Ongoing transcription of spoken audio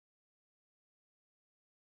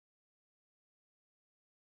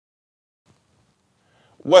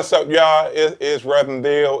What's up, y'all? It's Reverend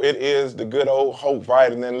Dale. It is the good old Hope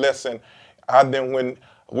Vitamin. Listen, I've been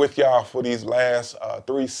with y'all for these last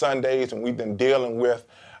 3 Sundays, and we've been dealing with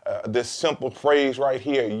this simple phrase right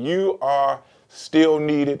here. You are still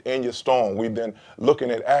needed in your storm. We've been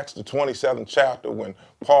looking at Acts, the 27th chapter, when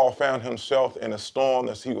Paul found himself in a storm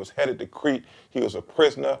as he was headed to Crete. He was a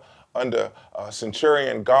prisoner under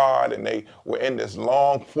centurion guard, and they were in this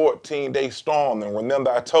long 14-day storm. And remember,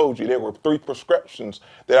 I told you there were 3 prescriptions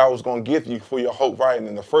that I was going to give you for your hope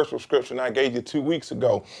vitamin. The first prescription I gave you 2 weeks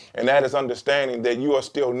ago, and that is understanding that you are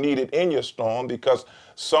still needed in your storm because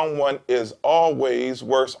someone is always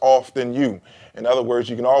worse off than you. In other words,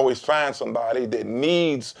 you can always find somebody that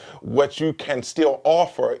needs what you can still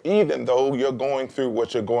offer, even though you're going through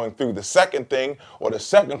what you're going through. The second thing, or the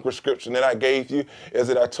second prescription that I gave you, is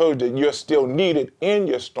that I told you that you're still needed in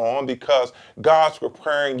your storm because God's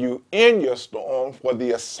preparing you in your storm for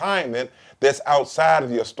the assignment that's outside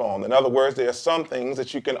of your storm. In other words, there are some things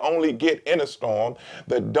that you can only get in a storm,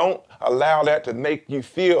 but don't allow that to make you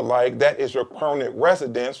feel like that is your permanent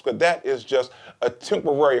residence, because that is just a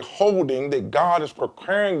temporary holding that God is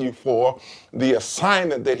preparing you for the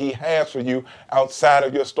assignment that he has for you outside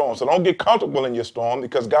of your storm. So don't get comfortable in your storm,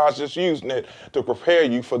 because God's just using it to prepare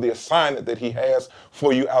you for the assignment that he has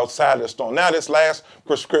for you outside of the storm. Now, this last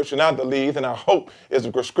prescription, I believe, and I hope, is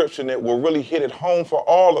a prescription that will really hit it home for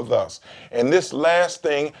all of us. And this last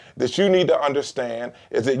thing that you need to understand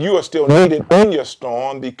is that you are still needed in your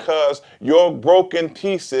storm because your broken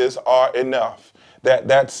pieces are enough.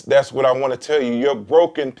 That's what I want to tell you. Your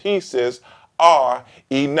broken pieces are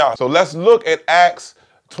enough. So let's look at Acts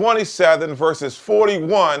 27, verses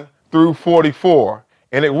 41 through 44.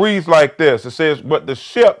 And it reads like this. It says, "But the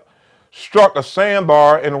ship struck a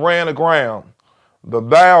sandbar and ran aground. The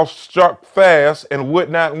bow stuck fast and would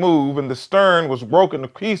not move, and the stern was broken to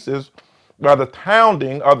pieces by the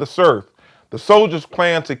pounding of the surf. The soldiers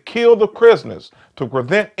planned to kill the prisoners to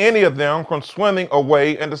prevent any of them from swimming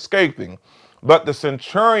away and escaping. But the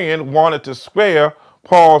centurion wanted to spare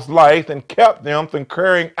Paul's life and kept them from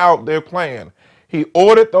carrying out their plan. He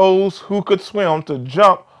ordered those who could swim to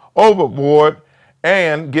jump overboard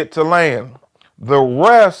and get to land. The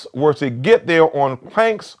rest were to get there on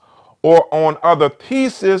planks or on other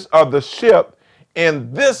pieces of the ship.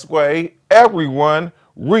 In this way, everyone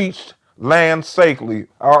reached land safely."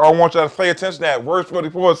 I want you to pay attention to that. Verse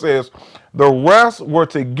 44 says, "The rest were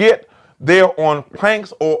to get there on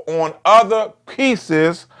planks or on other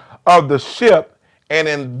pieces of the ship, and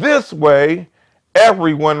in this way,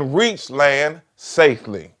 everyone reached land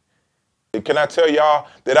safely." Can I tell y'all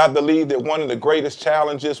that I believe that one of the greatest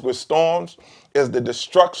challenges with storms is the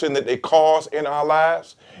destruction that they cause in our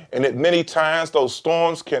lives, and that many times those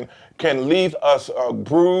storms can leave us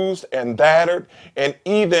bruised and battered and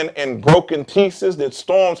even in broken pieces. That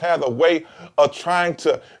storms have a way of trying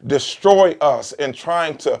to destroy us and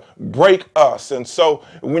trying to break us. And so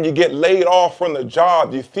when you get laid off from the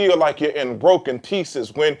job, you feel like you're in broken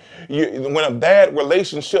pieces. When a bad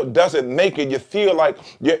relationship doesn't make it, you feel like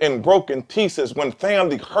you're in broken pieces. When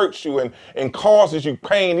family hurts you and causes you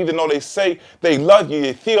pain, even though they say they love you,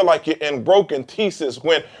 you feel like you're in broken pieces.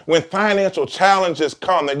 When financial challenges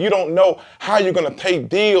come and you don't know how you're going to pay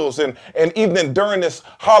bills, and even during this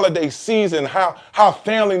holiday season, how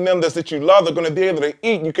family members that you love are going to be able to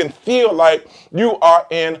eat, you can feel like you are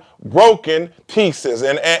in broken pieces.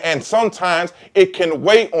 And sometimes it can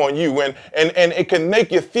weigh on you, and it can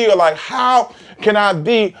make you feel like, how can I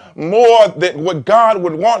be more than what God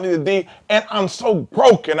would want me to be? And I'm so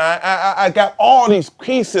broken. I got all these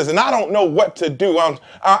pieces and I don't know what to do.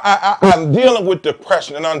 I'm dealing with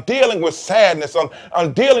depression, and I'm dealing with sadness.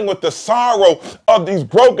 I'm dealing with the sorrow of these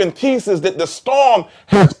broken pieces that the storm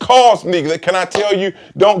has caused me. Can I tell you,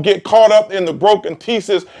 don't get caught up in the broken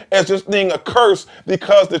pieces as just being a curse,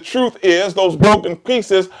 because the truth is those broken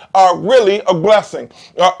pieces are really a blessing.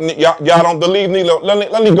 Y'all don't believe me?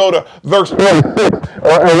 Let me go to verse 26.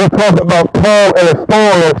 And we talk about Paul and the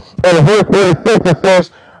storm. And verse 26, it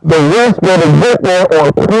says, "The rest were to get there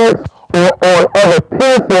on planks or on other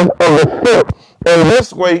pieces of the ship. And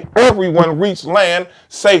this way, everyone reached land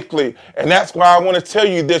safely." And that's why I want to tell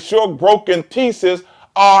you that your broken pieces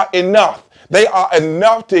are enough. They are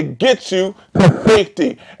enough to get you to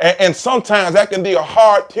safety. And sometimes that can be a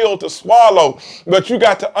hard pill to swallow. But you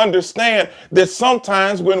got to understand that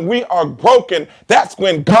sometimes when we are broken, that's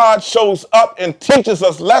when God shows up and teaches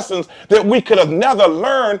us lessons that we could have never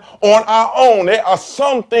learned on our own. There are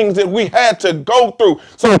some things that we had to go through,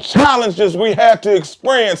 some challenges we had to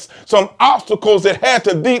experience, some obstacles that had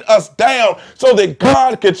to beat us down so that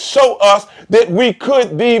God could show us that we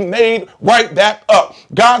could be made right back up.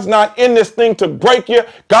 God's not in this thing thing to break you.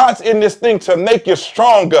 God's in this thing to make you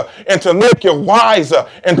stronger and to make you wiser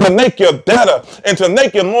and to make you better and to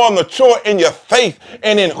make you more mature in your faith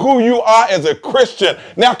and in who you are as a Christian.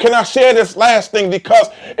 Now, can I share this last thing? Because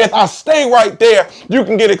if I stay right there, you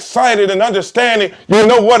can get excited and understanding, you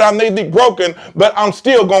know what, I may be broken, but I'm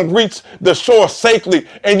still going to reach the shore safely.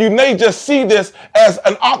 And you may just see this as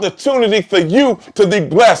an opportunity for you to be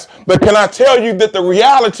blessed. But can I tell you that the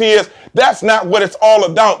reality is that's not what it's all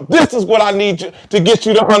about. This is what I need you to get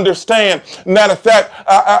you to understand. Matter of fact,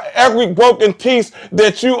 every broken piece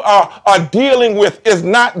that you are dealing with is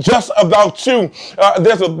not just about you.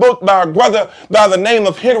 There's a book by a brother by the name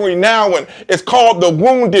of Henry Nouwen. It's called The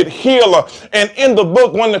Wounded Healer. And in the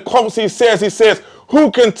book, one of the quotes he says, who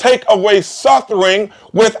can take away suffering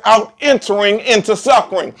without entering into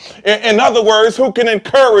suffering? In other words, who can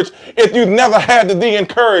encourage if you've never had to be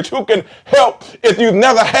encouraged? Who can help if you've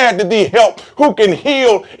never had to be helped? Who can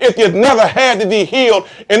heal if you've never had to be healed?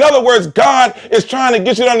 In other words, God is trying to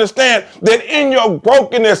get you to understand that in your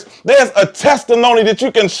brokenness, there's a testimony that you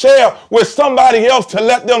can share with somebody else to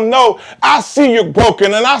let them know, I see you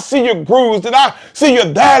broken and I see you bruised and I see you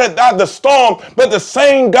battered by the storm, but the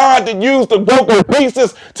same God that used the broken pieces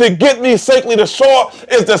to get me safely to shore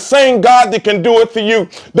is the same God that can do it for you.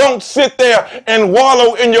 Don't sit there and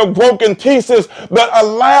wallow in your broken pieces, but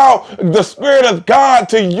allow the Spirit of God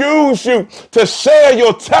to use you to share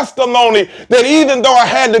your testimony that even though I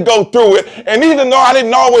had to go through it, and even though I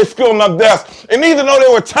didn't always feel my best, and even though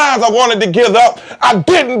there were times I wanted to give up, I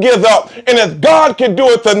didn't give up. And if God can do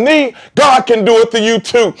it for me, God can do it for you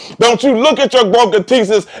too. Don't you look at your broken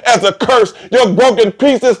pieces as a curse. Your broken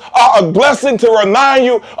pieces are a blessing to remind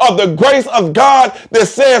you of the grace of God that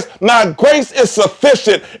says, my grace is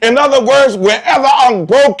sufficient. In other words, wherever I'm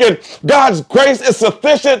broken, God's grace is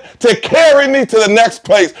sufficient to carry me to the next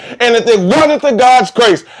place. And if it wasn't for God's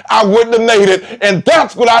grace, I wouldn't have made it. And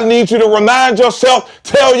that's what I need you to remind yourself,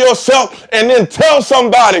 tell yourself, and then tell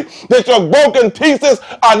somebody that your broken pieces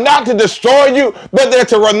are not to destroy you, but they're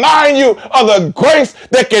to remind you of the grace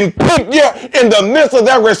that can keep you in the midst of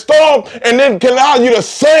every storm and then can allow you to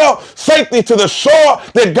sail safely to the shore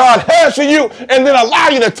that God has for you, and then allow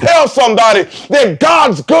you to tell somebody that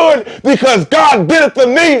God's good because God did it for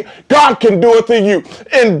me. God can do it for you.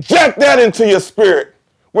 Inject that into your spirit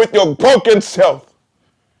with your broken self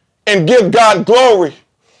and give God glory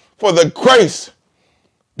for the grace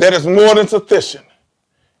that is more than sufficient.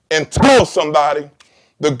 And tell somebody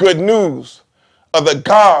the good news of the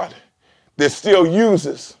God that still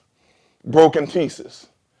uses broken pieces.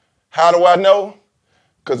 How do I know?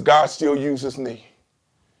 Because God still uses me.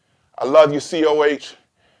 I love you, COH.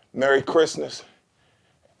 Merry Christmas.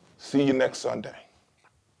 See you next Sunday.